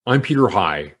I'm Peter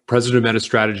High, president of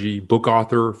MetaStrategy, book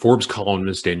author, Forbes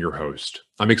columnist, and your host.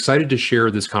 I'm excited to share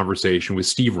this conversation with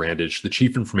Steve Randich, the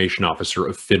Chief Information Officer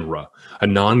of FINRA, a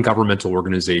non-governmental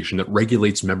organization that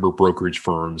regulates member brokerage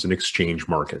firms and exchange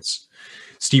markets.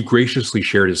 Steve graciously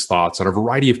shared his thoughts on a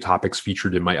variety of topics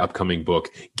featured in my upcoming book,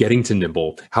 Getting to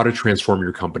Nimble: How to Transform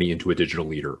Your Company into a Digital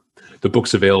Leader. The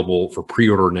book's available for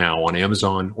pre-order now on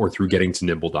Amazon or through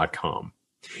gettingtonimble.com.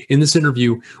 In this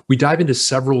interview, we dive into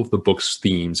several of the book's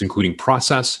themes, including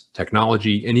process,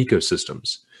 technology, and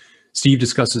ecosystems. Steve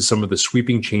discusses some of the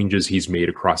sweeping changes he's made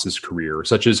across his career,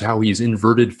 such as how he's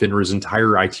inverted FINRA's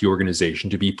entire IT organization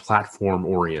to be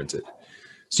platform-oriented.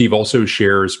 Steve also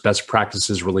shares best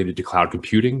practices related to cloud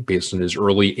computing based on his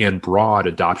early and broad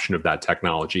adoption of that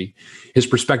technology, his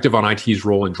perspective on IT's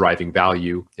role in driving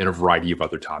value, and a variety of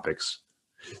other topics.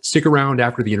 Stick around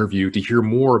after the interview to hear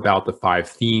more about the 5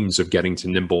 themes of Getting to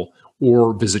Nimble,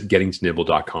 or visit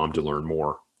gettingtonimble.com to learn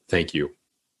more. Thank you.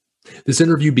 This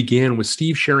interview began with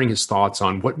Steve sharing his thoughts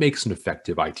on what makes an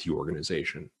effective IT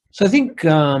organization. So I think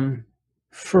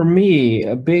for me,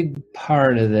 a big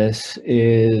part of this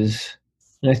is,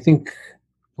 and I think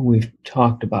we've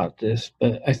talked about this,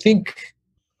 but I think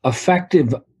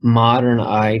effective modern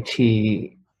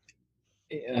IT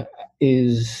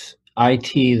is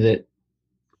IT that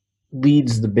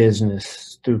leads the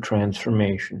business through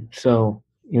transformation. So,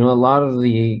 a lot of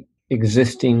the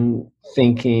existing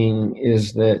thinking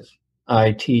is that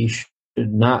IT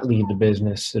should not lead the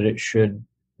business,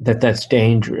 that's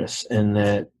dangerous, and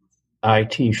that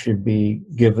IT should be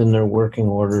given their working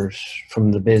orders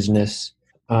from the business,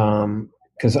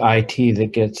 because IT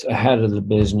that gets ahead of the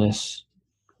business,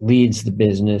 leads the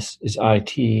business, is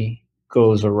IT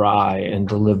goes awry and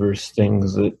delivers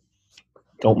things that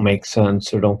don't make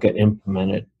sense or don't get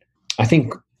implemented. I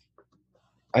think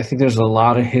there's a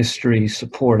lot of history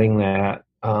supporting that.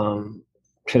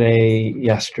 Today,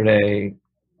 yesterday,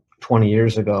 20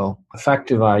 years ago,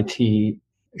 effective IT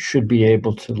should be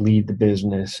able to lead the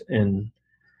business and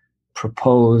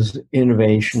propose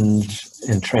innovations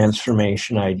and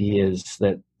transformation ideas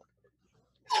that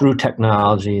through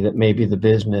technology that maybe the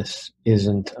business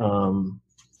isn't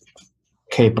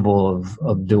capable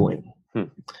of doing.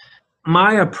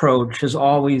 My approach has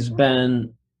always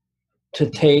been to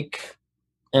take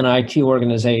an IT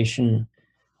organization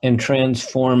and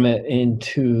transform it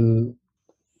into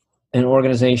an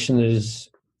organization that is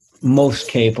most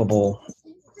capable,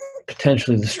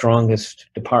 potentially the strongest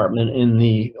department in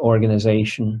the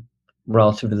organization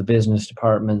relative to the business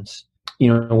departments,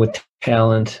 with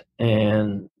talent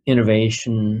and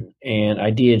innovation and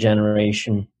idea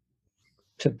generation,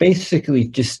 to basically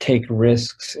just take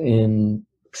risks and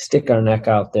stick our neck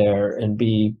out there and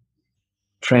be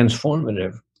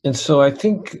transformative. And so I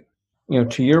think,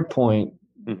 to your point,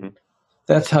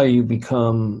 that's how you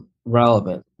become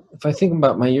relevant. If I think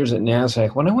about my years at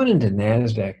NASDAQ, when I went into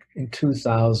NASDAQ in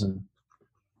 2000,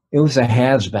 it was a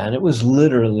has-been. It was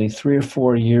literally 3 or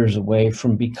 4 years away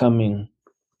from becoming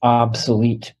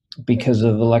obsolete because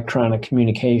of electronic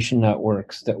communication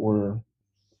networks that were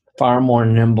far more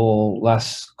nimble,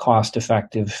 less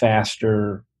cost-effective,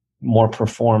 faster, more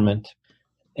performant.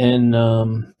 And,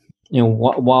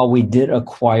 while we did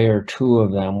acquire 2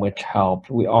 of them, which helped,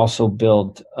 we also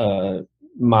built a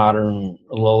modern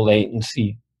low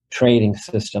latency trading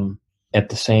system at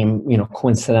the same,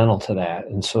 coincidental to that.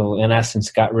 And so in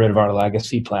essence, got rid of our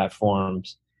legacy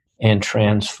platforms and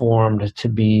transformed to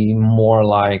be more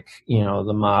like,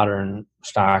 the modern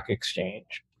stock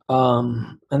exchange.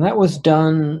 And that was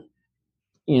done,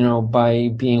 by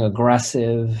being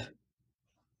aggressive,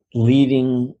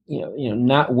 leading,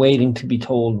 not waiting to be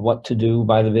told what to do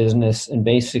by the business, and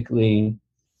basically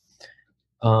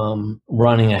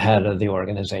running ahead of the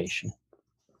organization.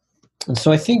 And so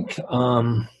I think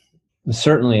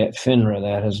certainly at FINRA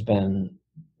that has been,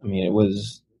 it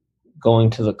was going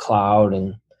to the cloud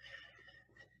and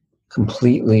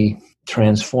completely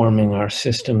transforming our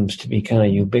systems to be kind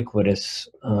of ubiquitous,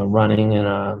 running in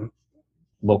a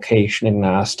location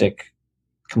agnostic,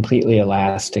 completely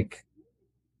elastic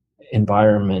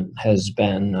environment has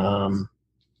been, I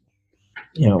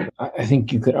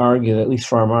think you could argue that at least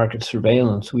for our market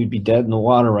surveillance, we'd be dead in the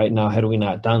water right now had we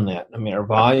not done that. Our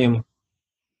volume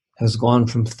has gone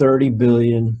from 30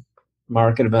 billion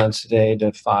market events a day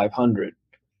to 500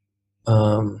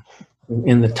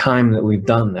 in the time that we've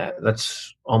done that.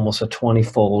 That's almost a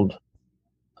 20-fold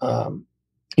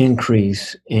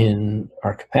increase in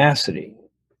our capacity.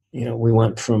 We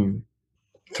went from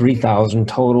 3,000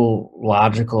 total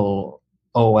logical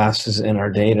OSs in our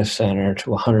data center to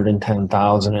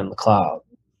 110,000 in the cloud.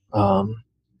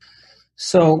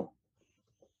 So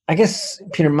I guess,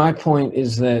 Peter, my point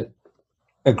is that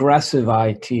aggressive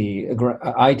IT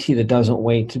that doesn't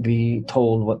wait to be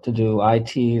told what to do,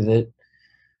 IT that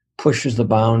pushes the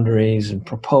boundaries and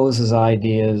proposes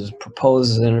ideas,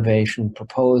 proposes innovation,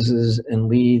 proposes and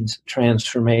leads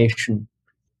transformation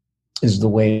is the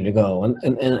way to go.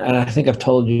 And I think I've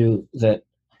told you that,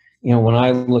 when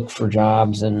I look for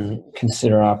jobs and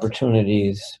consider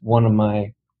opportunities, one of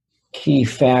my key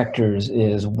factors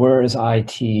is, where is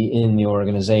IT in the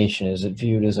organization? Is it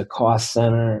viewed as a cost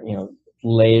center,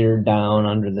 later down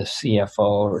under the CFO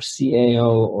or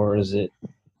CAO, or is it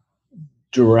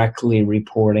directly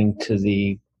reporting to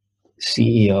the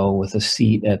CEO with a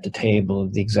seat at the table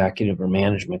of the executive or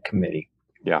management committee?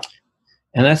 Yeah.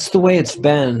 And that's the way it's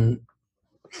been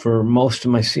for most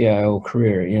of my CIO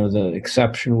career. The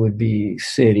exception would be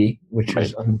Citi, which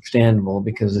is understandable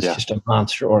because it's just a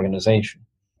monster organization.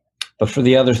 But for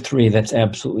the other three, that's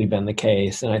absolutely been the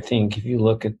case. And I think if you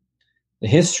look at the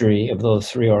history of those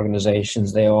three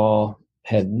organizations, they all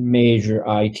had major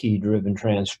IT-driven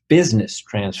business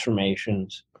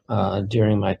transformations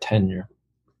during my tenure.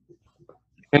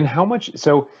 And how much?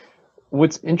 So,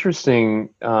 what's interesting,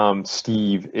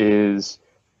 Steve, is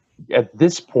at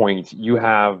this point you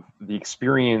have the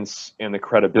experience and the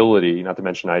credibility, not to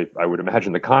mention I would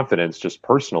imagine the confidence, just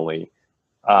personally,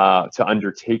 to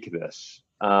undertake this.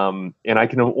 And I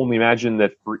can only imagine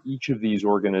that for each of these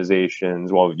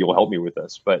organizations, well, you'll help me with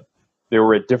this, but there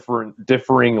were at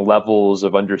differing levels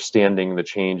of understanding the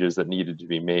changes that needed to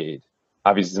be made.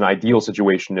 Obviously, it's an ideal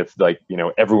situation if,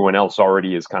 everyone else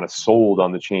already is kind of sold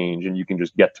on the change and you can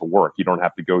just get to work. You don't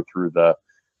have to go through the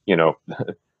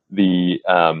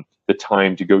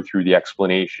time to go through the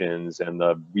explanations and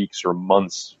the weeks or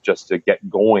months just to get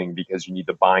going, because you need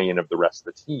the buy-in of the rest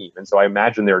of the team. And so I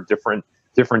imagine there are different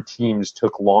teams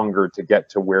took longer to get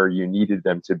to where you needed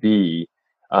them to be,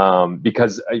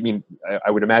 because I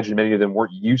would imagine many of them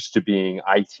weren't used to being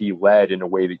IT led in a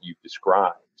way that you've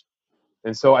described.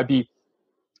 And so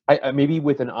maybe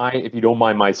with an eye, if you don't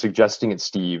mind my suggesting it,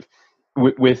 Steve,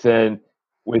 within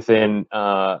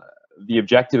the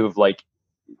objective of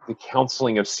the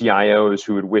counseling of CIOs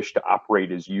who would wish to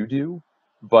operate as you do,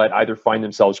 but either find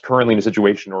themselves currently in a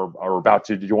situation or are about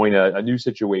to join a new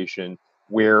situation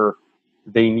where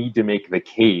they need to make the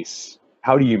case.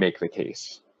 How do you make the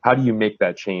case? How do you make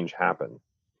that change happen?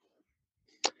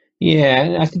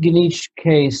 Yeah, I think in each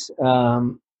case,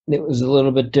 it was a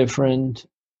little bit different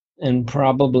and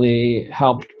probably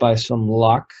helped by some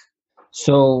luck.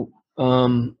 So,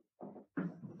 not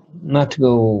to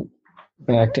go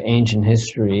back to ancient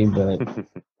history, but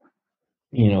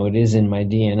it is in my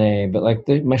DNA. But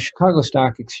my Chicago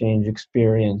Stock Exchange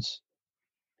experience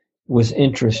was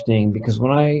interesting because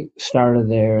when I started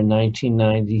there in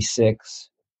 1996,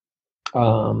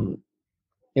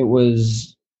 it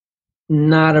was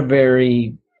not a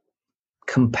very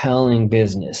compelling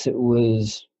business. It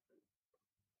was,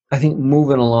 I think,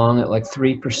 moving along at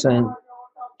 3%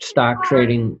 stock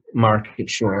trading market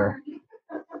share,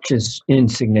 which is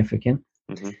insignificant.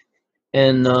 Mm-hmm.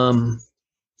 And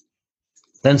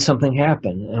then something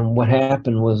happened. And what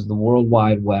happened was the World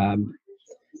Wide Web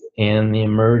and the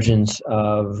emergence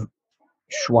of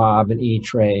Schwab and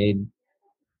E-Trade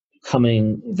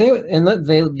coming.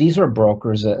 These are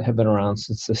brokers that have been around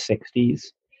since the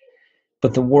 60s.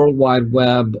 But the World Wide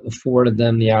Web afforded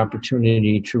them the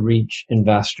opportunity to reach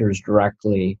investors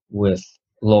directly with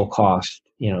low cost,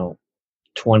 $20,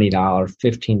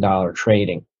 $15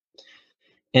 trading.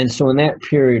 And so in that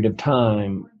period of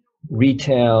time,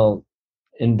 retail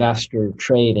investor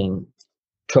trading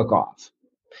took off.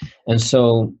 And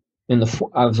so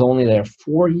I was only there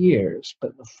 4 years,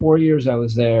 but the 4 years I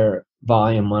was there,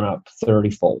 volume went up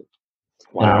 30-fold.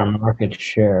 Wow. And our market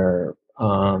share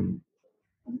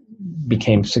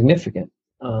became significant,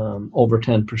 over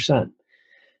 10%.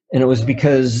 And it was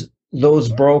because those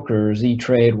brokers,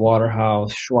 E-Trade,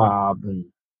 Waterhouse, Schwab, and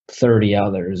 30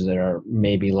 others that are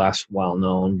maybe less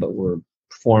well-known but were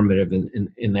formative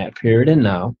in that period and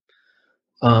now,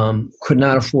 could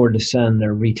not afford to send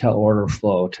their retail order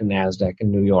flow to NASDAQ in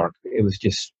New York. It was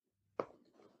just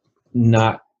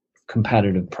not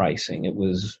competitive pricing. It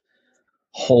was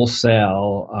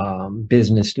wholesale,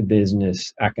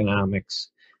 business-to-business economics.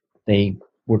 They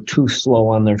were too slow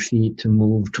on their feet to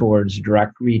move towards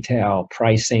direct retail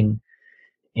pricing.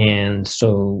 And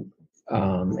so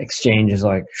exchanges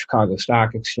like Chicago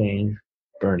Stock Exchange,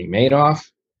 Bernie Madoff,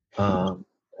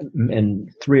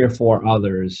 and 3 or 4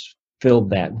 others filled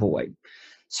that void.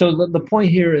 So the point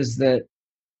here is that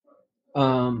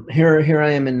here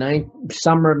I am in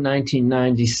summer of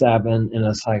 1997, and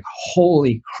it's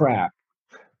holy crap.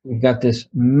 we've got this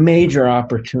major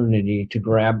opportunity to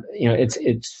grab,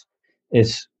 it's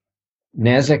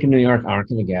NASDAQ and New York aren't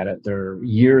going to get it. They're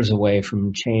years away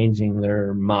from changing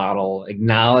their model,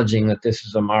 acknowledging that this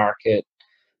is a market,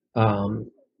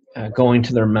 going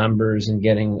to their members and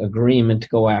getting agreement to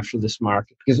go after this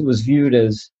market, because it was viewed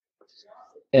as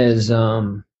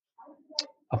a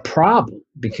problem,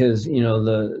 because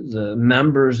the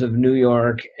members of New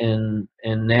York and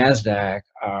NASDAQ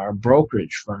are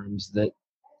brokerage firms that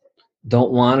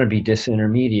don't want to be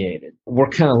disintermediated. We're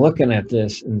kind of looking at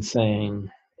this and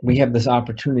saying, we have this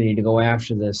opportunity to go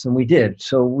after this, and we did.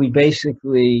 So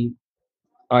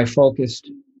I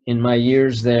focused in my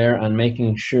years there on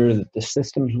making sure that the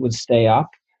systems would stay up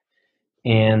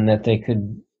and that they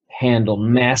could handle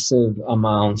massive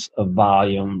amounts of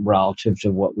volume relative to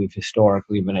what we've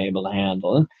historically been able to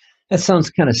handle. And that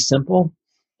sounds kind of simple,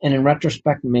 and in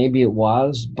retrospect, maybe it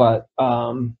was, but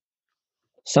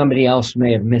somebody else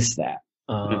may have missed that.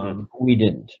 We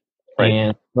didn't. Right.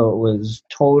 And so it was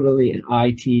totally an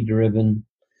IT-driven,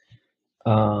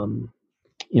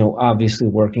 obviously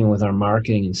working with our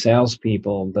marketing and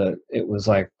salespeople, but it was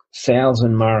like sales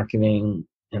and marketing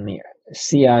and the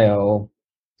CIO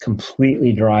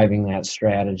completely driving that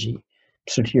strategy.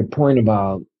 So to your point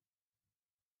about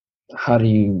how do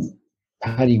you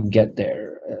get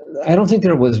there, I don't think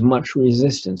there was much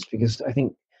resistance, because I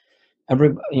think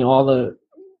all the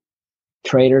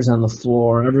traders on the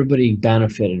floor, everybody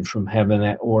benefited from having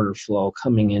that order flow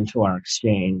coming into our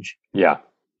exchange. Yeah.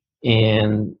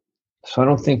 And so I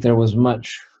don't think there was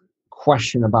much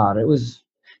question about it. It was,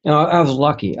 I was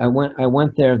lucky. I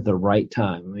went there at the right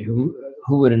time. I mean,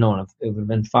 who would have known if it would have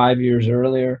been 5 years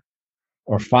earlier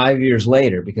or 5 years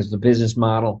later, because the business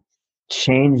model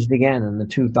changed again in the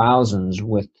 2000s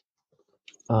with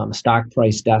stock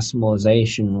price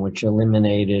decimalization, which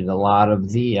eliminated a lot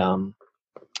of the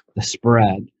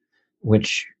spread,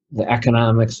 which the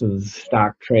economics of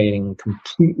stock trading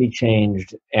completely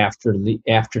changed after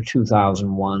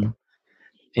 2001,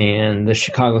 and the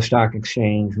Chicago Stock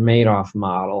Exchange Madoff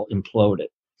model imploded.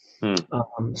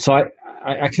 So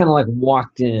I kind of like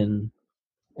walked in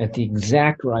at the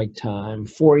exact right time.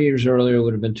 4 years earlier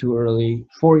would have been too early.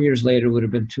 4 years later would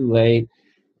have been too late.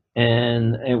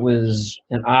 And it was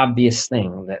an obvious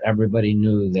thing that everybody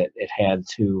knew that it had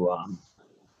to,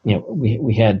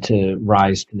 we had to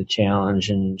rise to the challenge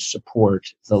and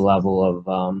support the level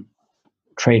of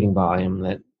trading volume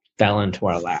that fell into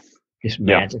our lap. Just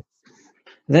magic.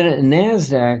 Then at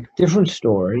NASDAQ, different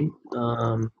story.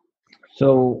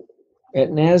 So at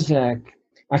NASDAQ,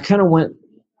 I kind of went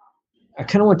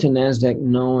to NASDAQ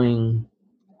knowing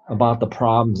about the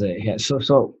problems they had.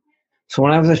 So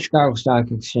when I was at Chicago Stock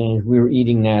Exchange, we were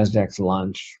eating NASDAQ's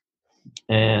lunch,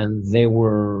 and they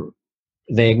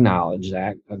acknowledged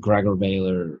that. Gregor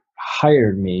Baylor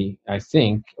hired me, I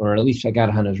think, or at least I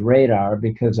got on his radar,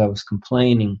 because I was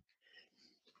complaining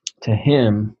to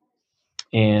him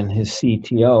and his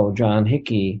CTO, John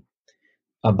Hickey,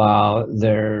 about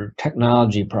their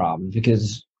technology problems,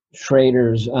 because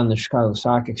traders on the Chicago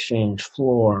Stock Exchange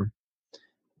floor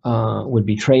would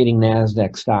be trading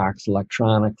NASDAQ stocks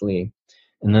electronically,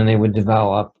 and then they would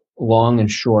develop long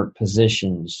and short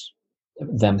positions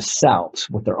themselves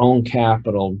with their own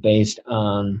capital based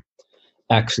on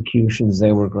executions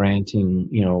they were granting,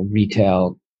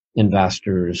 retail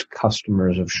investors,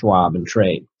 customers of Schwab and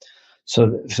Trade.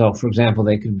 So for example,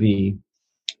 they could be,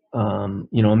 1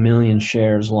 million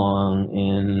shares long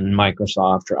in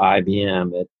Microsoft or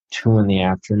IBM at 2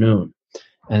 p.m.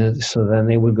 And so then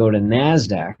they would go to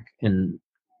NASDAQ, and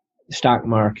stock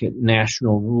market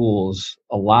national rules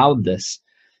allowed this.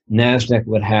 NASDAQ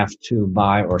would have to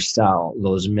buy or sell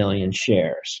those 1 million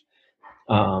shares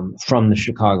from the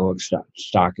Chicago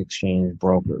Stock Exchange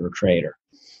broker or trader.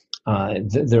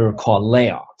 They're called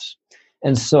layoffs.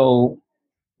 And so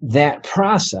that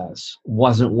process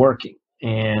wasn't working,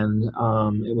 and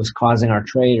it was causing our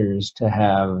traders to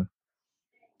have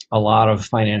a lot of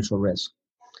financial risk.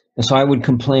 And so I would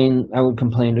complain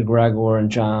to Gregor and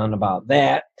John about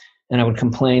that. And I would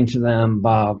complain to them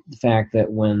about the fact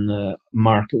that when the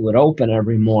market would open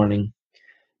every morning,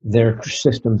 their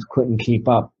systems couldn't keep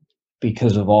up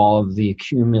because of all of the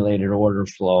accumulated order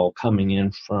flow coming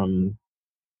in from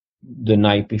the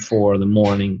night before the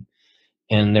morning.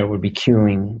 And there would be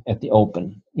queuing at the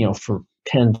open, for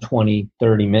 10, 20,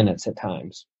 30 minutes at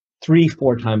times,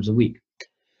 3-4 times a week.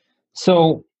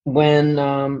 So when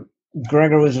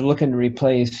Gregor was looking to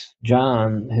replace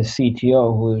John, his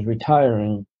CTO, who was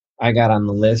retiring, I got on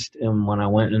the list, and when I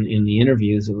went in the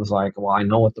interviews, it was like, well, I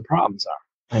know what the problems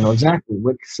are. I know exactly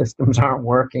which systems aren't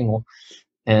working,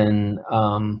 and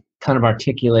kind of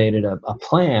articulated a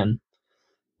plan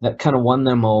that kind of won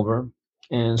them over.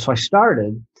 And so I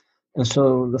started. And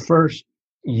so the first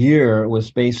year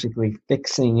was basically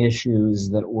fixing issues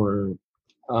that were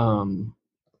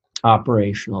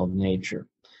operational of nature.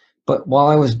 But while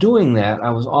I was doing that,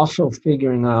 I was also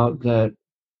figuring out that,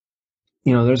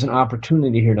 there's an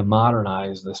opportunity here to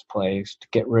modernize this place, to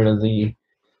get rid of the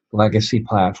legacy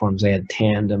platforms. They had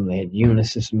Tandem, they had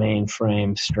Unisys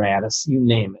mainframe, Stratus, you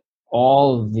name it.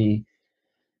 All of the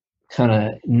kind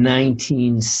of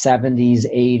 1970s,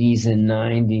 80s, and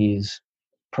 90s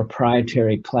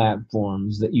proprietary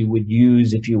platforms that you would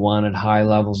use if you wanted high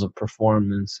levels of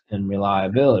performance and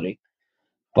reliability.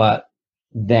 But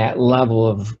that level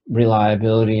of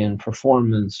reliability and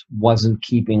performance wasn't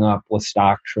keeping up with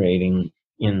stock trading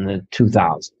in the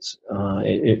 2000s,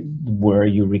 where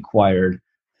you required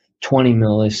 20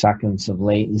 milliseconds of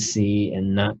latency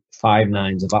and not 5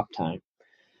 nines of uptime.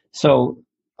 So,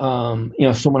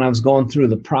 so when I was going through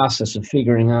the process of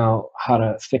figuring out how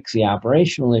to fix the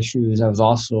operational issues, I was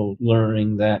also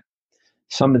learning that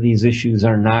some of these issues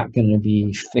are not going to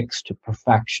be fixed to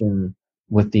perfection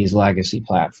with these legacy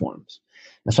platforms.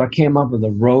 And so I came up with a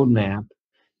roadmap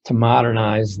to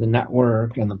modernize the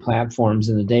network and the platforms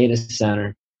in the data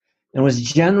center, and was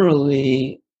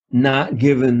generally not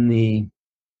given the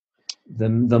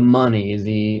money,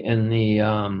 the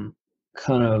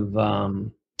kind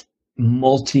of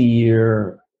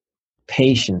multi-year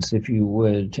patience, if you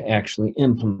would, to actually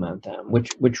implement them,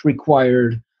 which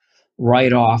required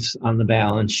write-offs on the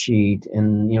balance sheet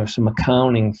and some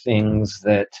accounting things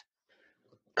that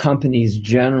companies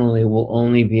generally will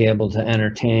only be able to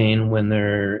entertain when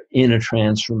they're in a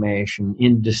transformation,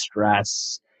 in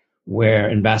distress, where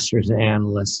investors and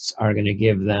analysts are going to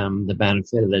give them the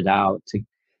benefit of the doubt to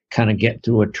kind of get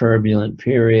through a turbulent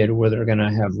period where they're going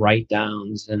to have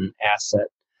write-downs and asset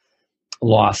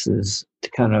losses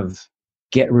to kind of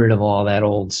get rid of all that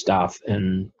old stuff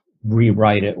and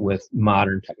rewrite it with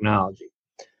modern technology.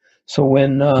 So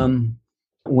when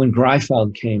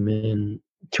Greifeld came in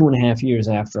 2.5 years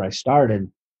after I started,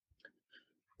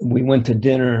 we went to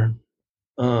dinner.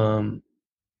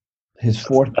 His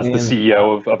fourth day. That's the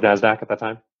CEO of NASDAQ at that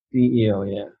time? CEO,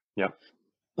 yeah. Yeah.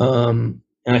 And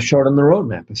I showed him the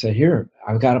roadmap. I said, here,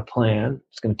 I've got a plan.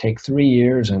 It's going to take 3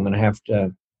 years. I'm going to have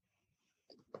to,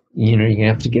 you're going to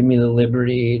have to give me the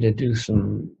liberty to do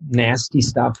some nasty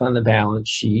stuff on the balance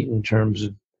sheet in terms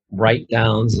of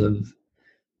write-downs of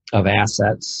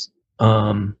assets.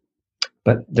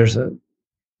 But there's a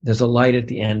light at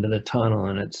the end of the tunnel,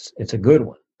 and it's a good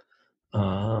one.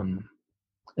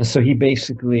 And so he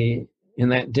basically, in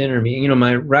that dinner meeting,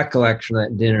 my recollection of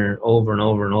that dinner over and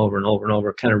over and over and over and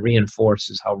over kind of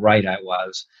reinforces how right I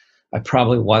was. I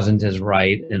probably wasn't as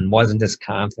right and wasn't as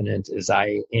confident as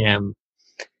I am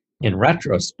in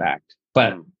retrospect.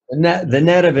 But the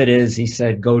net of it is, he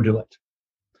said, go do it.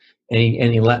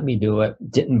 And he let me do it.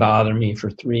 Didn't bother me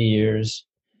for 3 years.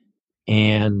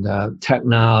 And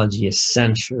technology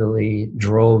essentially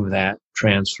drove that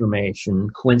transformation,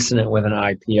 coincident with an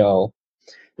IPO.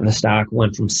 And the stock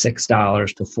went from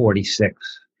 $6 to $46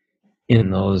 in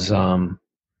those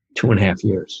 2.5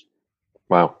 years.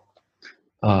 Wow.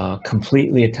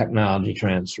 Completely a technology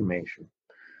transformation.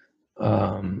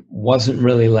 Wasn't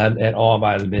really led at all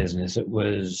by the business. It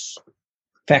was, in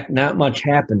fact, not much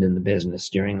happened in the business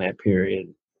during that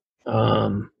period.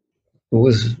 It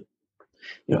was,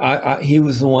 he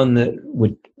was the one that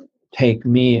would take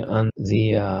me on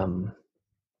the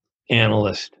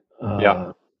analyst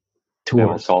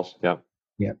tours. Calls. Yeah.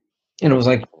 Yeah. And it was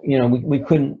like, we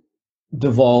couldn't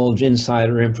divulge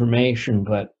insider information,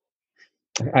 but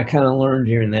I kind of learned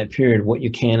during that period what you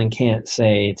can and can't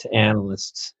say to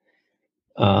analysts.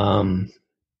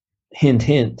 Hint,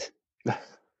 hint.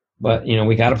 But,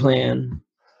 we got a plan.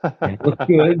 And it looks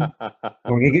good.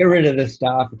 We're going to get rid of this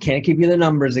stuff. We can't give you the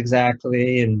numbers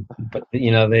exactly. But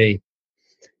they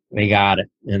got it.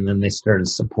 And then they started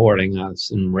supporting us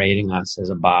and rating us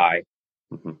as a buy.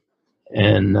 Mm-hmm.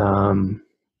 And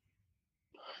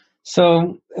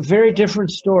so a very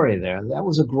different story there. That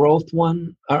was a growth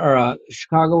one.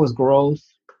 Chicago was growth.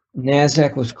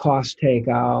 NASDAQ was cost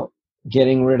takeout,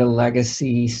 getting rid of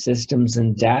legacy systems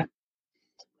and debt.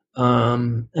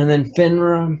 And then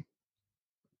FINRA,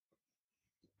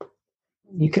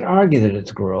 you could argue that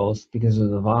it's growth because of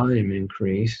the volume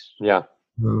increase. Yeah.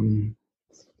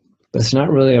 But it's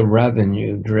not really a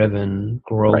revenue-driven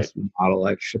growth model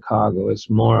like Chicago. It's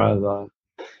more of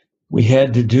we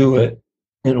had to do it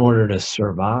in order to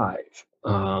survive.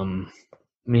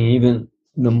 Even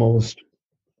the most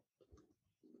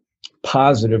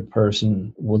positive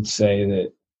person would say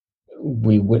that it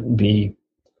wouldn't be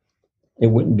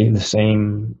the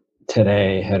same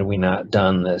today had we not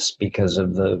done this because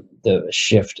of the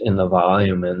shift in the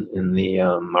volume in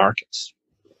the markets.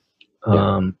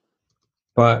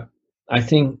 But I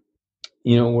think,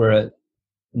 we're at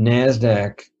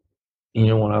NASDAQ,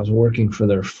 when I was working for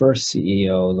their first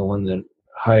CEO, the one that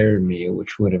hired me,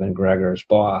 which would have been Gregor's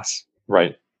boss.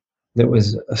 Right. There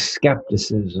was a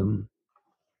skepticism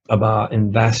about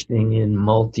investing in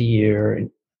multi-year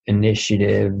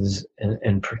initiatives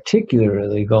and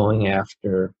particularly going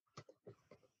after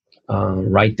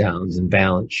write-downs and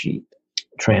balance sheet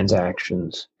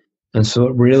transactions. And so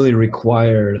it really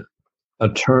required a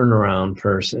turnaround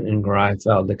person in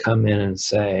Greifeld to come in and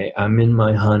say, I'm in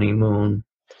my honeymoon.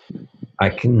 I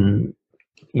can,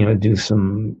 do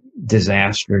some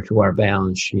disaster to our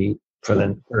balance sheet for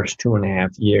the first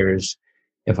 2.5 years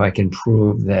if I can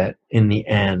prove that in the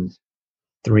end,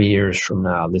 3 years from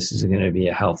now, this is going to be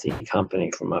a healthy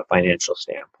company from a financial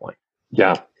standpoint.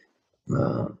 Yeah.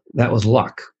 That was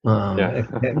luck.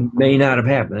 It may not have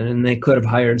happened, and they could have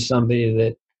hired somebody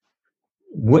that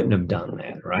wouldn't have done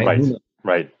that, right?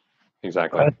 Right.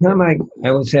 Exactly. By the time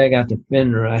I would say I got to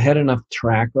FINRA, I had enough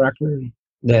track record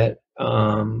that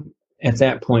at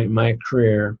that point in my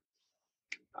career,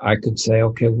 I could say,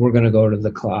 okay, we're going to go to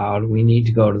the cloud. We need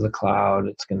to go to the cloud.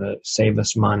 It's going to save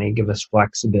us money, give us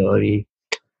flexibility,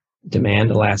 demand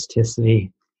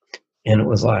elasticity. And it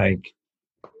was like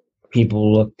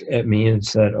people looked at me and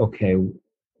said, okay,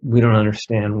 we don't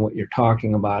understand what you're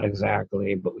talking about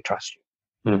exactly, but we trust you.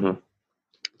 Mm-hmm.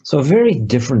 So very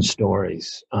different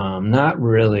stories. Not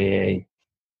really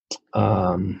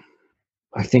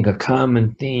I think a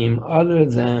common theme other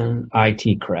than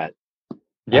IT cred.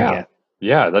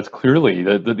 Yeah, that's clearly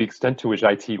the extent to which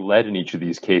IT led in each of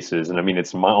these cases. And I mean,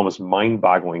 it's almost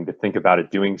mind-boggling to think about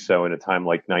it doing so in a time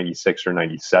like 96 or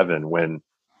 97 when,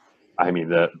 I mean,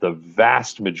 the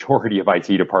vast majority of IT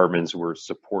departments were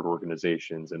support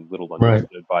organizations and little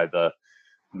understood by the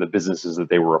businesses that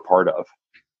they were a part of,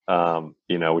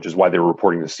 which is why they were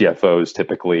reporting to CFOs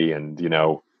typically. And,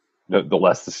 the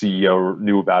less the CEO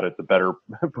knew about it, the better,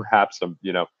 perhaps,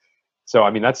 So,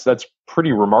 I mean, that's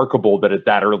pretty remarkable that at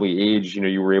that early age,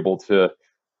 you were able to,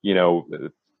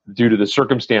 due to the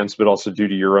circumstance, but also due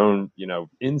to your own,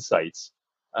 insights,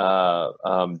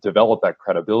 develop that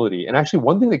credibility. And actually,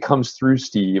 one thing that comes through,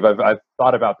 Steve, I've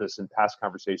thought about this in past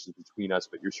conversations between us,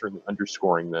 but you're certainly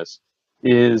underscoring this,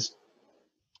 is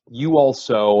you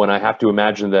also, and I have to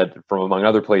imagine that from among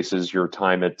other places, your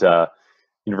time at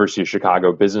University of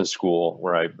Chicago Business School,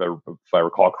 where if I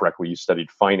recall correctly, you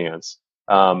studied finance.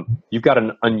 You've got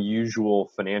an unusual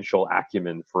financial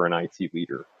acumen for an IT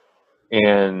leader.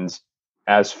 And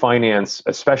as finance,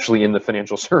 especially in the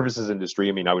financial services industry,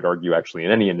 I mean, I would argue actually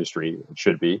in any industry it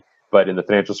should be, but in the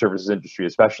financial services industry,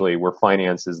 especially where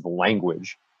finance is the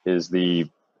language, is the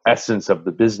essence of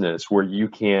the business, where you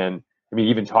can, I mean,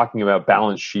 even talking about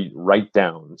balance sheet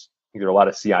write-downs, I think there are a lot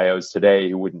of CIOs today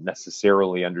who wouldn't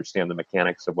necessarily understand the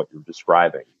mechanics of what you're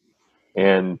describing.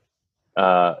 And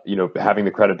having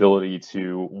the credibility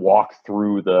to walk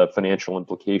through the financial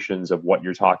implications of what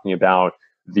you're talking about,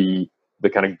 the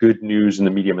kind of good news in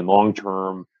the medium and long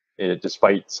term,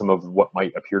 despite some of what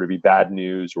might appear to be bad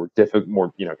news or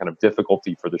kind of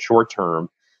difficulty for the short term.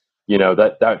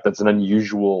 That's an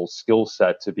unusual skill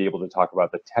set to be able to talk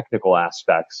about the technical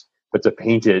aspects, but to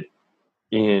paint it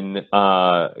in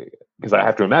because I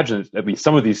have to imagine at least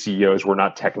some of these CEOs were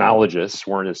not technologists,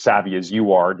 weren't as savvy as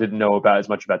you are, didn't know about as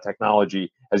much about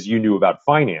technology as you knew about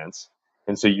finance.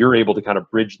 And so you're able to kind of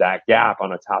bridge that gap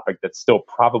on a topic that's still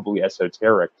probably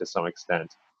esoteric to some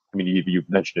extent. I mean, you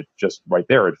mentioned it just right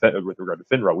there with regard to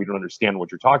FINRA. We don't understand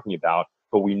what you're talking about,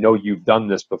 but we know you've done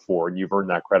this before and you've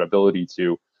earned that credibility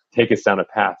to take us down a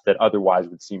path that otherwise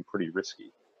would seem pretty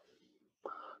risky.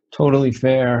 Totally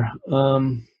fair.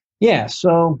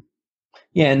 So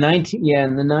in the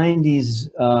 90s,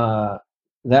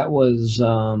 that was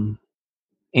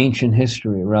ancient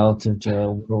history relative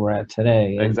to where we're at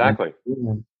today. Exactly.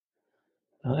 And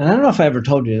I don't know if I ever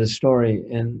told you this story,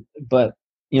 but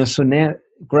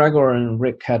Gregor and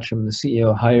Rick Ketchum, the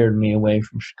CEO, hired me away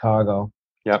from Chicago.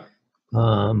 Yep.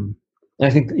 I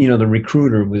think the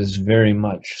recruiter was very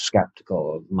much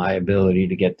skeptical of my ability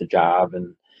to get the job,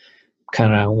 and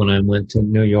kind of when I went to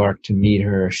New York to meet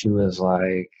her, she was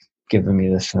like giving me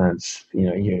the sense,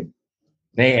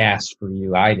 they asked for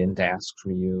you, I didn't ask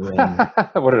for you. And,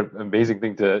 what an amazing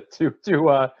thing to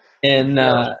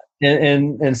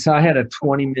and so I had a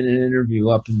 20-minute interview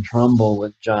up in Trumbull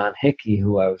with John Hickey,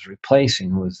 who I was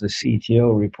replacing, who was the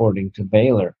CTO reporting to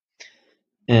Baylor.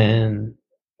 And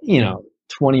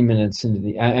 20 minutes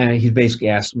into he basically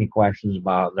asked me questions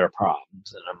about their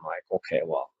problems, and I'm like, okay,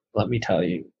 well, let me tell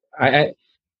you.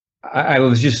 I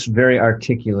was just very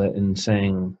articulate in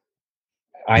saying,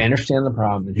 I understand the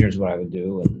problem, and here's what I would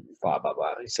do, and blah, blah,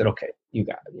 blah. He said, okay, you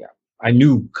got it. Yeah. I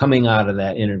knew coming out of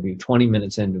that interview, 20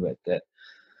 minutes into it, that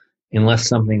unless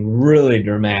something really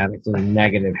dramatically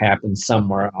negative happened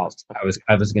somewhere else, I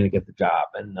was going to get the job.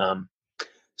 And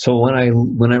so when I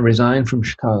resigned from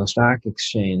Chicago Stock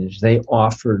Exchange, they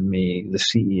offered me the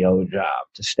CEO job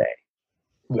to stay.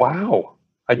 Wow.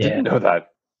 I didn't know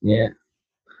that. Yeah.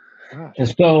 Gosh.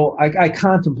 And so I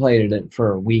contemplated it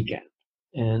for a weekend.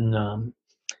 And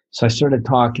so I started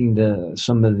talking to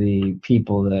some of the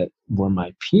people that were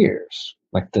my peers,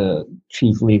 like the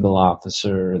chief legal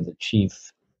officer, the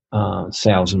chief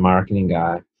sales and marketing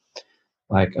guy.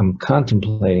 Like, I'm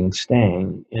contemplating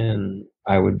staying, and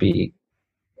I would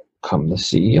become the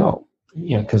CEO.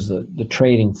 Because the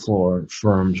trading floor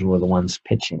firms were the ones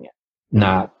pitching it,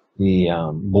 not the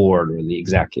board or the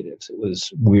executives. It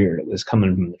was weird. It was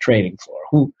coming from the trading floor,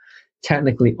 who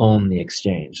technically own the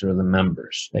exchange, or the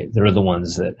members. They're the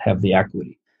ones that have the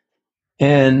equity.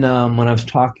 And when I was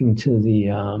talking to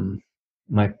the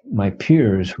my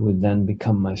peers, who would then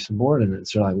become my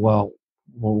subordinates, they're like, well,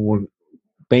 we're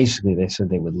basically, they said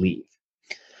they would leave.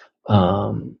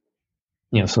 So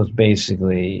it's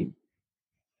basically,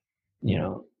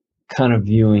 kind of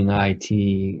viewing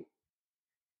IT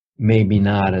maybe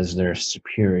not as their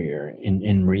superior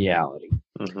in reality.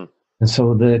 Mm-hmm. And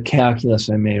so the calculus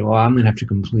I made, well, I'm going to have to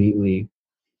completely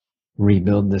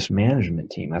rebuild this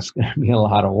management team. That's going to be a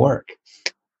lot of work.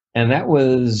 And that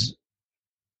was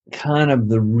kind of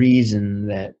the reason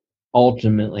that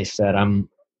ultimately said, I'm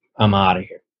out of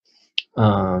here.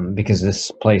 Because this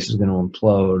place is going to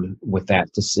implode with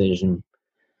that decision.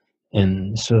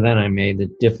 And so then I made the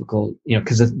difficult,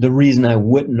 because the reason I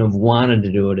wouldn't have wanted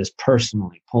to do it is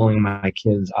personally pulling my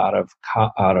kids out of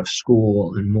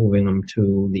school and moving them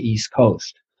to the East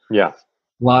Coast. Yeah.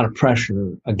 A lot of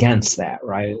pressure against that,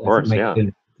 right? Of course, my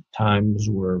kids times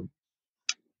were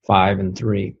 5 and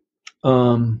 3.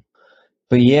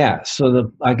 But yeah,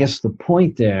 so I guess the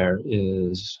point there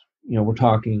is, we're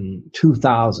talking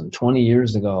 20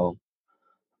 years ago,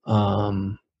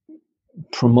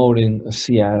 promoting a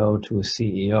CIO to a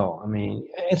CEO. I mean,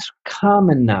 it's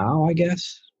common now, I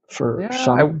guess, for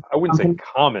some. I wouldn't say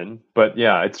common, but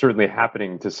yeah, it's certainly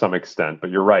happening to some extent. But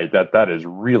you're right, that is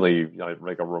really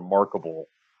like a remarkable.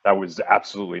 That was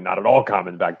absolutely not at all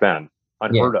common back then.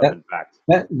 Unheard of, in fact.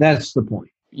 That's the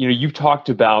point. You've talked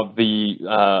about the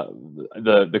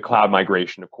cloud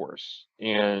migration, of course,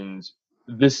 and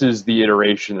this is the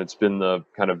iteration that's been the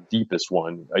kind of deepest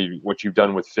one. What you've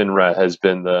done with FINRA has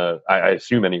been I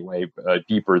assume anyway,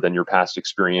 deeper than your past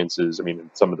experiences. I mean,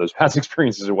 in some of those past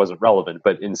experiences, it wasn't relevant,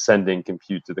 but in sending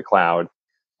compute to the cloud,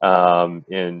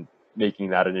 in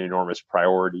making that an enormous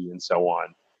priority and so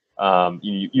on.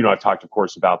 I've talked, of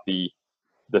course, about the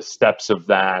steps of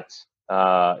that,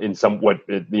 in what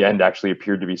at the end actually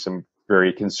appeared to be some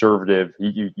very conservative.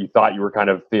 You thought you were kind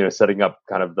of setting up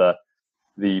kind of the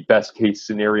best case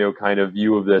scenario kind of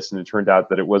view of this, and it turned out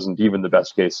that it wasn't even the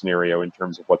best case scenario in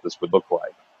terms of what this would look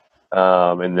like.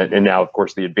 And now, of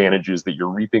course, the advantages that you're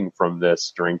reaping from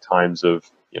this during times of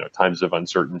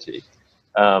uncertainty.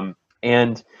 But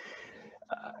I'd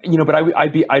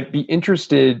be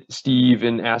interested, Steve,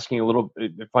 in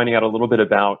finding out a little bit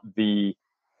about the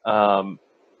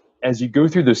as you go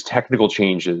through those technical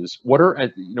changes. What are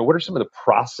some of the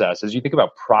process, as you think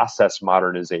about process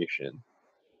modernization?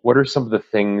 What are some of the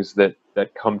things that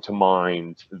come to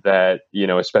mind that,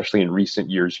 especially in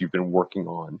recent years, you've been working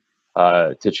on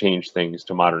to change things,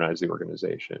 to modernize the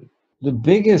organization? The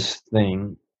biggest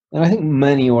thing, and I think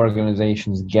many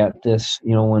organizations get this,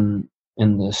 when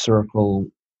in the circle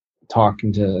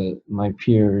talking to my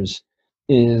peers,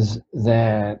 is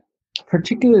that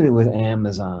particularly with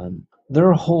Amazon,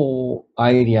 their whole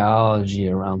ideology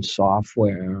around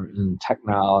software and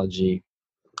technology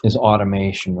is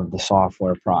automation of the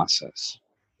software process.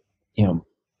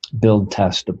 Build,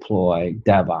 test, deploy,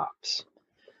 DevOps.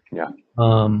 Yeah.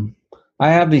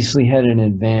 I obviously had an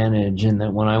advantage in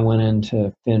that when I went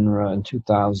into FINRA in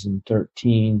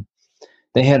 2013,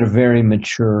 they had a very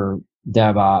mature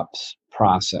DevOps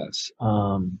process.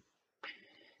 And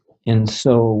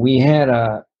so we had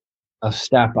a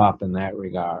step up in that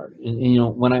regard.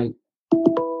 And when I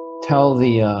tell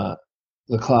the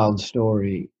cloud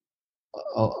story,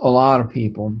 a lot of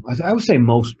people, I would say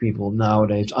most people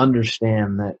nowadays,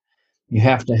 understand that you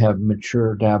have to have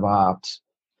mature DevOps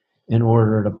in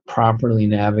order to properly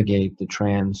navigate the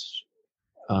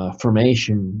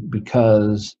transformation,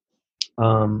 because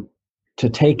to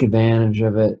take advantage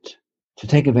of it, to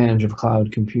take advantage of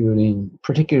cloud computing,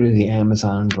 particularly the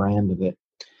Amazon brand of it,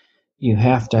 you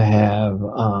have to have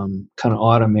kind of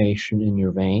automation in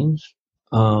your veins.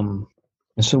 And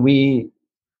so we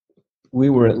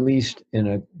were at least in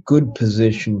a good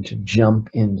position to jump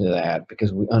into that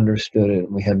because we understood it.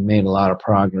 And we had made a lot of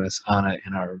progress on it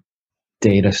in our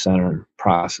data center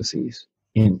processes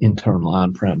in internal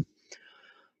on-prem.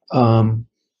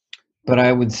 But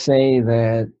I would say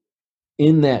that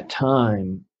in that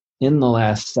time, in the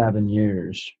last 7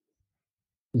 years,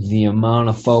 the amount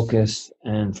of focus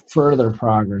and further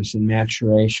progress and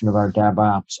maturation of our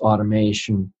DevOps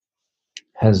automation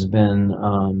has been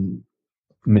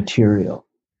material.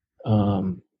 I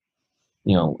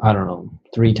don't know,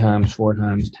 3 times, 4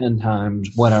 times, 10 times,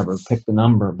 whatever, pick the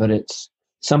number, but it's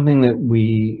something that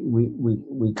we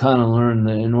kind of learned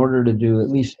that in order to do at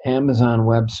least Amazon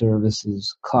Web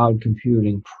Services, cloud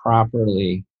computing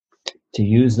properly, to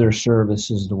use their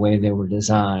services the way they were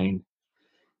designed,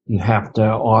 you have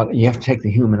to take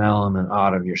the human element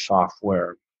out of your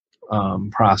software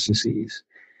processes,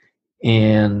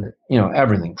 and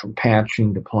everything from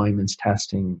patching, deployments,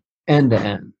 testing, end to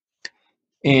end.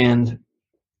 And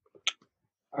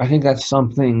I think that's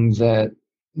something that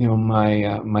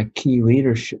my key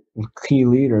leaders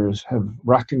have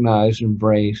recognized,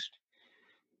 embraced,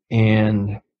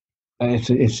 and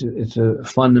it's a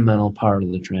fundamental part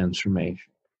of the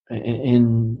transformation.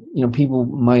 And people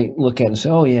might look at it and say,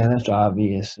 "Oh yeah, that's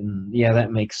obvious," and yeah,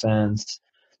 that makes sense,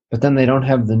 but then they don't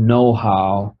have the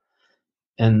know-how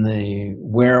and the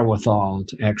wherewithal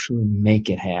to actually make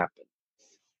it happen,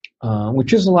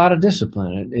 which is a lot of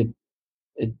discipline.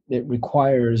 It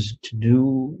requires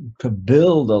to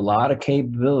build a lot of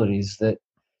capabilities that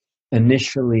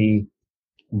initially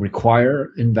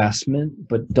require investment,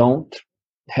 but don't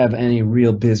have any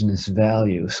real business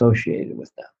value associated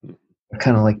with them.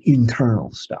 Kind of like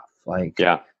internal stuff, like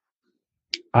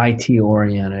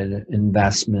IT-oriented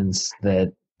investments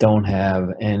that don't have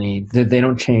that they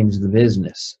don't change the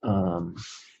business.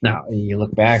 Now you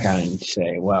look back on it and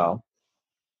say, well,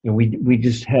 we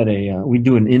just had we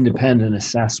do an independent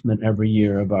assessment every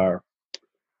year of our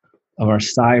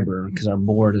cyber because our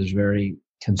board is very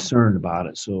concerned about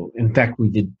it. So in fact, we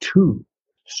did 2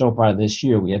 so far this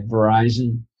year. We had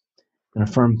Verizon and a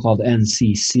firm called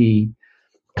NCC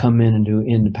come in and do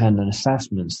independent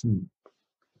assessments. And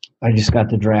I just got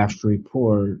the draft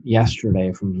report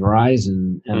yesterday from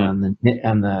Verizon, and on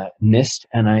the NIST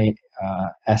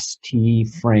NIST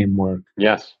framework.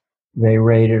 Yes. They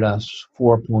rated us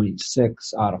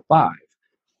 4.6 out of 5,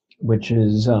 which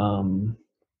is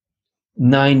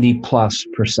 90 plus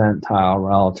percentile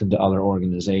relative to other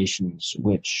organizations,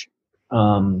 which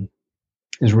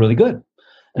is really good.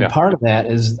 And part of that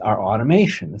is our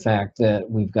automation, the fact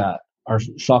that we've got our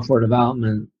software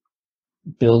development,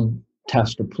 build,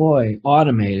 test, deploy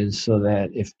automated so that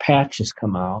if patches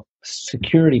come out,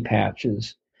 security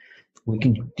patches, we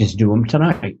can just do them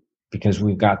tonight because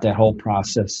we've got that whole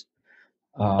process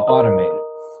automated.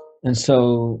 And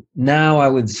so now I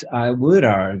would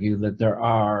argue that there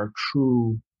are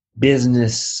true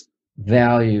business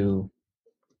value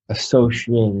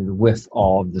associated with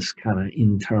all of this kind of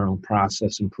internal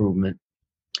process improvement,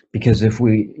 because if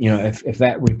if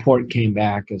that report came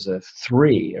back as a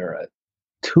 3 or a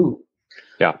 2,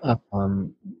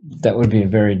 that would be a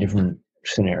very different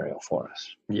scenario for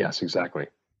us. Yes, exactly.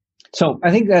 So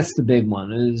I think that's the big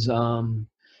one is when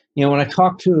I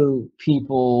talk to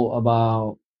people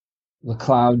about the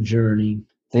cloud journey,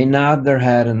 they nod their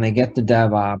head and they get the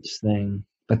DevOps thing,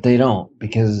 but they don't,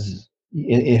 because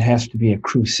it has to be a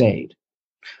crusade,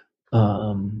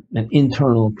 an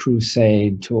internal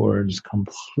crusade towards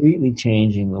completely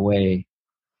changing the way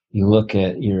you look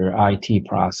at your IT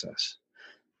process.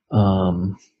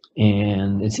 And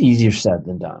it's easier said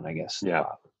than done, I guess. Yeah.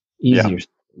 Easier.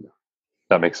 Yeah.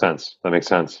 That makes sense.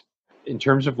 In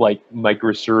terms of like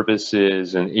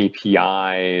microservices and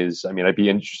APIs, I mean, I'd be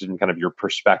interested in kind of your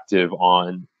perspective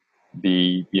on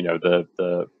the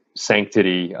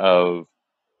sanctity of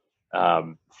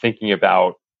thinking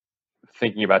about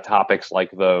topics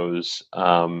like those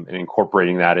and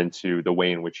incorporating that into the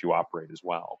way in which you operate as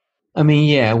well. I mean,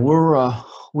 yeah, we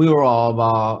were all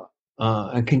about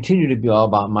and continue to be all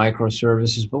about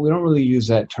microservices, but we don't really use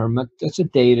that term. That's a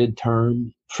dated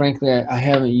term. Frankly, I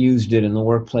haven't used it in the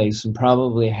workplace in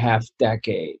probably a half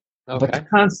decade. Okay. But the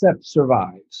concept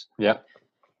survives. Yeah.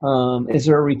 Is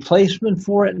there a replacement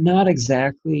for it? Not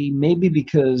exactly. Maybe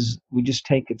because we just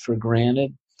take it for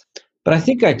granted. But I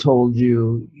think I told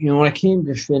you, when I came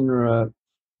to FINRA,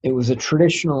 it was a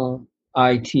traditional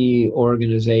IT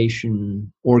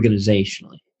organization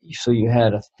organizationally. So you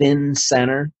had a thin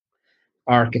center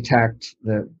architect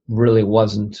that really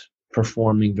wasn't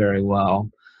performing very well.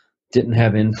 didn't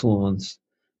have influence.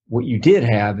 What you did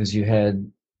have is you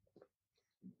had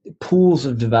pools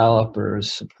of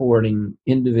developers supporting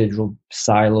individual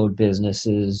siloed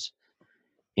businesses.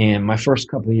 And my first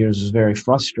couple of years was very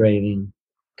frustrating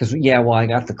because, I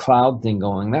got the cloud thing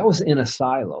going. That was in a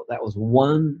silo. That was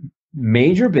one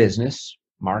major business,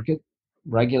 market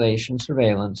regulation,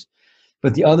 surveillance.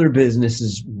 But the other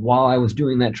businesses, while I was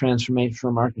doing that transformation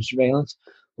from market surveillance,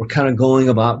 were kind of going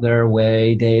about their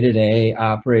way day to day,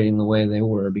 operating the way they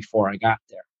were before I got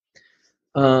there.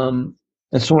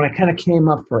 And so when I kind of came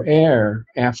up for air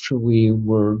after we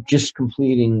were just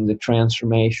completing the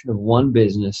transformation of one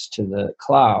business to the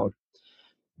cloud,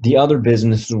 the other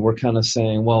businesses were kind of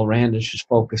saying, well, Randish is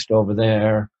focused over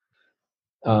there.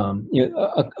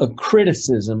 A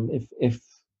criticism, if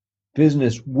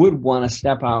business would want to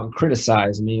step out and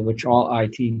criticize me, which all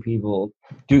IT people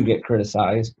do get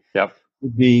criticized,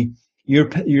 would be you're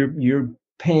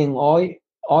paying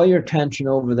all your attention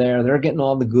over there. They're getting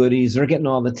all the goodies. They're getting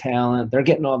all the talent. They're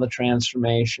getting all the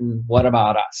transformation. What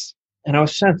about us? And I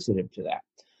was sensitive to that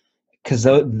because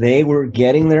they were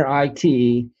getting their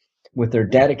IT with their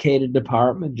dedicated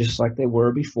department, just like they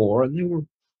were before. And they were,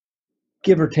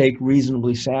 give or take,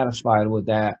 reasonably satisfied with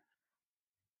that.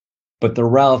 But the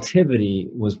relativity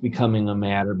was becoming a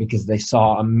matter because they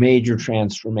saw a major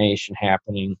transformation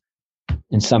happening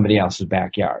in somebody else's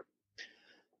backyard.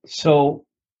 So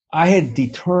I had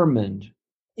determined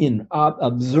in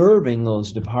observing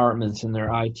those departments and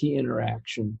their IT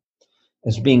interaction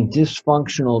as being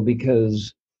dysfunctional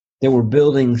because they were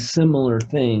building similar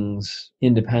things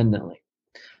independently.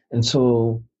 And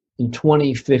so in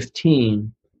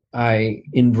 2015, I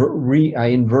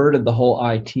inverted the whole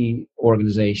IT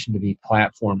organization to be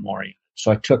platform oriented.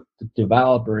 So I took the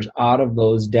developers out of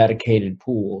those dedicated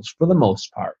pools for the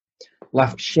most part,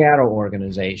 left shadow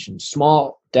organizations,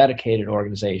 small dedicated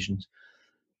organizations,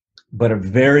 but a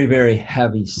very, very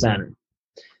heavy center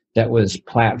that was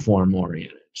platform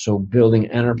oriented. So building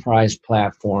enterprise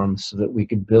platforms so that we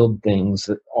could build things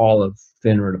that all of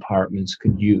FINRA departments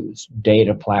could use.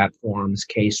 Data platforms,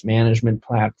 case management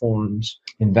platforms,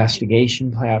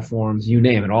 investigation platforms, you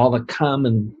name it, all the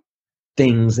common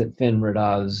things that FINRA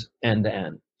does end to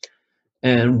end.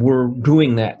 And we're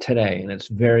doing that today, and it's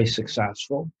very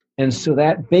successful. And so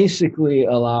that basically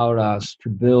allowed us to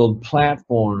build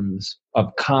platforms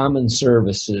of common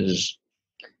services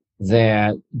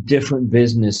that different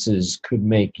businesses could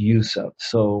make use of.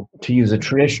 So to use a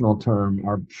traditional term,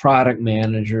 our product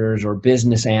managers or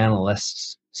business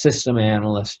analysts, system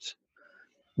analysts,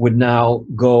 would now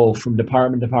go from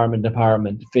department to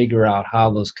department to figure out how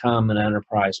those common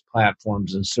enterprise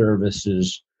platforms and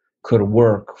services could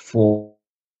work for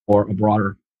a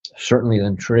broader, certainly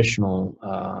than traditional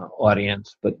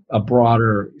audience, but a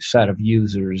broader set of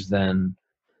users than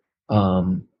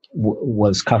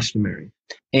was customary.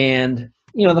 And,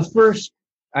 the first,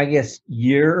 I guess,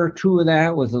 year or two of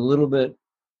that was a little bit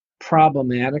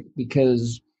problematic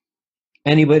because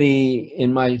anybody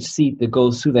in my seat that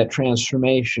goes through that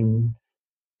transformation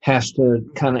has to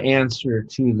kind of answer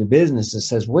to the business that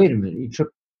says, wait a minute, you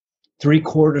took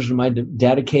 3/4 of my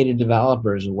dedicated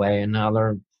developers away and now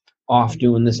they're off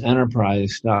doing this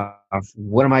enterprise stuff.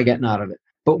 What am I getting out of it?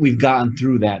 But we've gotten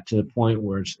through that to the point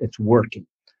where it's working.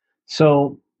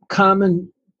 So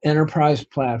common enterprise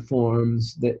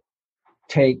platforms that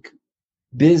take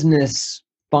business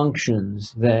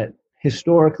functions that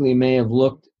historically may have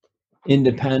looked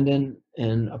independent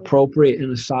and appropriate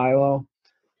in a silo,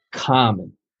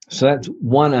 common. So that's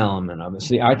one element of it. So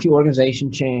the IT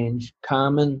organization change,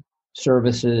 common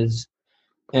services,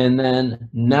 and then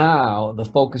now the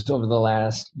focus over the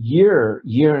last year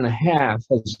and a half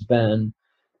has been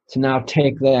to now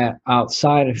take that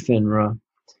outside of FINRA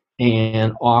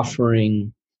and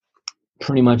offering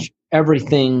pretty much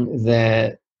everything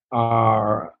that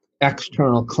our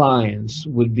external clients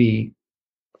would be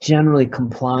generally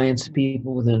compliance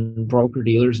people within broker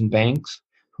dealers and banks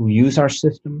who use our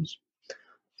systems,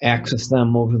 access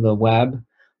them over the web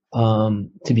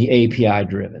to be API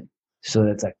driven. So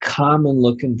it's a common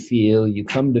look and feel. You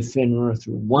come to FINRA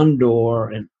through one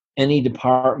door, and any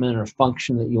department or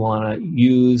function that you want to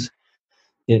use,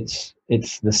 it's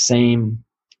the same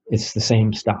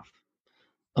stuff.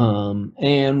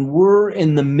 And we're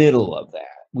in the middle of that.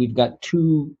 We've got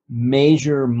two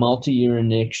major multi-year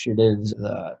initiatives,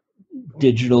 the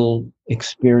digital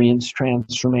experience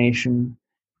transformation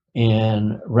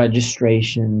and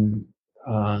registration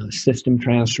system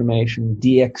transformation.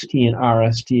 DXT and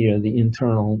RST are the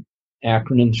internal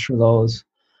acronyms for those,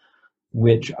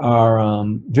 which are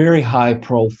very high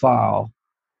profile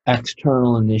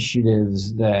external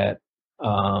initiatives that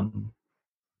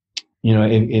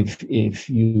if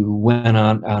you went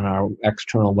on our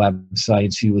external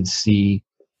websites, you would see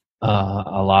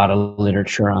a lot of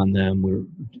literature on them. We're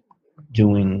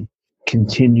doing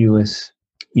continuous,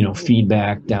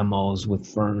 feedback demos with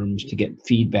firms to get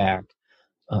feedback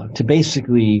to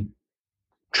basically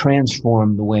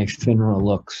transform the way FINRA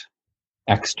looks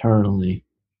externally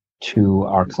to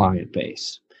our client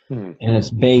base. And it's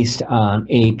based on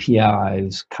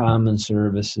APIs, common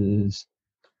services.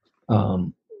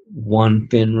 One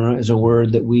FINRA is a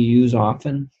word that we use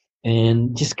often,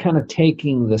 and just kind of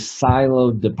taking the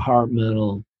siloed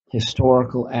departmental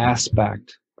historical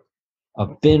aspect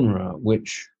of FINRA,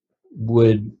 which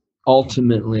would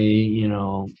ultimately,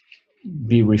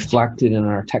 be reflected in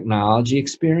our technology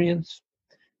experience,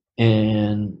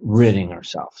 and ridding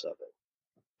ourselves of it.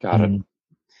 Got it.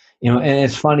 And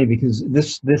it's funny because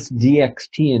this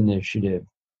DXT initiative,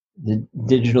 the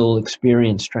digital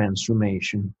experience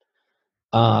transformation,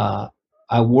 I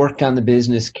worked on the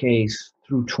business case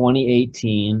through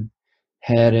 2018,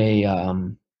 had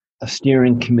a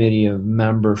steering committee of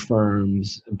member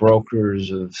firms,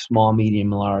 brokers of small,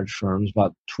 medium, and large firms,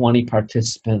 about 20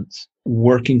 participants,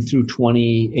 working through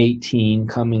 2018,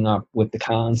 coming up with the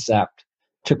concept,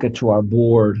 took it to our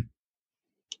board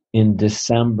in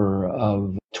December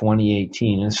of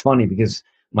 2018. And it's funny because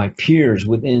my peers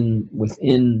within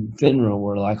FINRA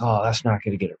were like, oh, that's not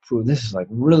going to get approved. This is like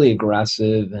really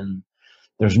aggressive and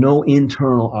there's no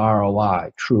internal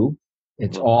ROI. True.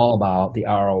 It's all about the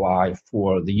ROI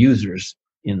for the users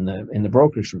in the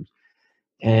brokerage rooms.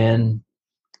 And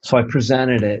so I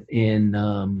presented it in,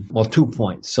 2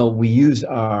 points. So we used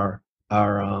our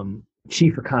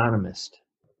chief economist,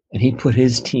 and he put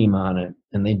his team on it,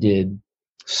 and they did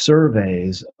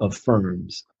surveys of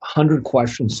firms,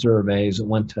 100-question surveys that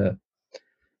went to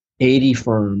 80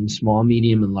 firms, small,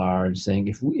 medium, and large, saying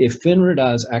if FINRA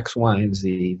does X, Y, and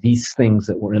Z, these things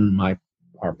that were in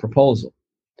our proposal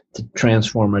to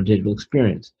transform our digital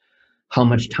experience, how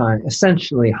much time,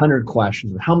 essentially 100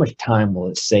 questions, how much time will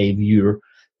it save your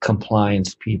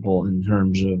compliance people in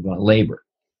terms of labor?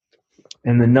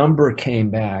 And the number came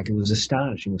back, it was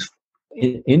astonishing. It was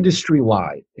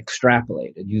industry-wide,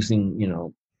 extrapolated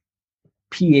using,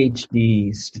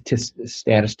 PhD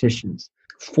statisticians,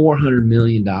 $400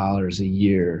 million a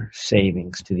year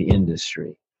savings to the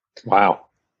industry. Wow.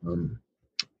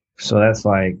 So that's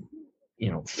like,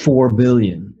 $4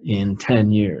 billion in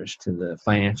 10 years to the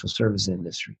financial service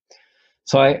industry.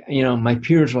 So my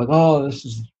peers were like, oh, this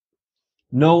is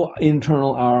no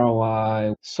internal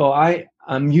ROI. So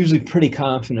I'm usually pretty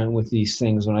confident with these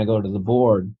things when I go to the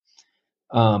board.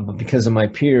 But because of my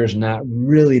peers not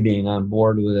really being on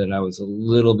board with it, I was a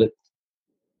little bit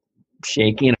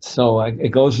shaky. So it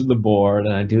goes to the board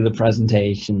and I do the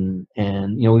presentation,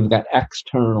 and, we've got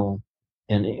external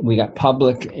and we got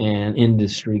public and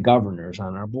industry governors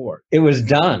on our board. It was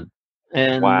done.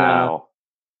 And wow.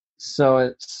 So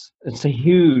it's a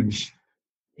huge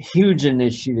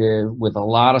initiative with a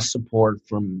lot of support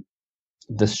from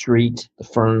the street, the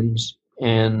firms.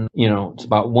 And, it's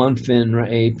about one FINRA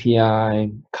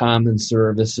API, common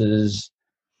services.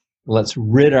 Let's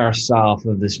rid ourselves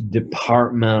of this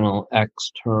departmental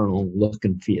external look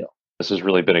and feel. This has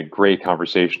really been a great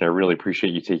conversation. I really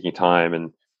appreciate you taking time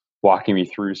and walking me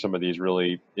through some of these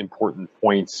really important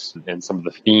points and some of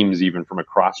the themes even from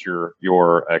across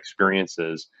your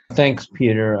experiences. Thanks,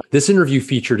 Peter. This interview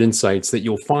featured insights that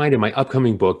you'll find in my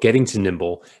upcoming book, Getting to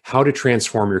Nimble: How to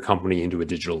Transform Your Company into a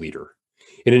Digital Leader.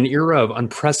 In an era of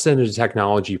unprecedented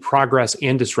technology, progress,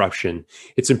 and disruption,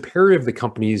 it's imperative that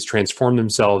companies transform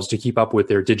themselves to keep up with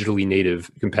their digitally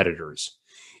native competitors.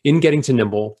 In Getting to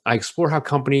Nimble, I explore how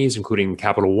companies, including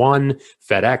Capital One,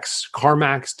 FedEx,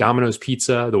 CarMax, Domino's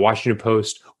Pizza, The Washington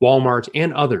Post, Walmart,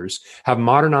 and others, have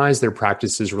modernized their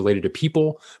practices related to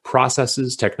people,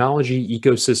 processes, technology,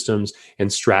 ecosystems,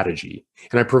 and strategy.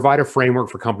 And I provide a framework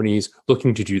for companies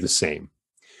looking to do the same.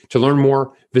 To learn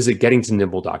more, visit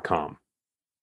gettingtonimble.com.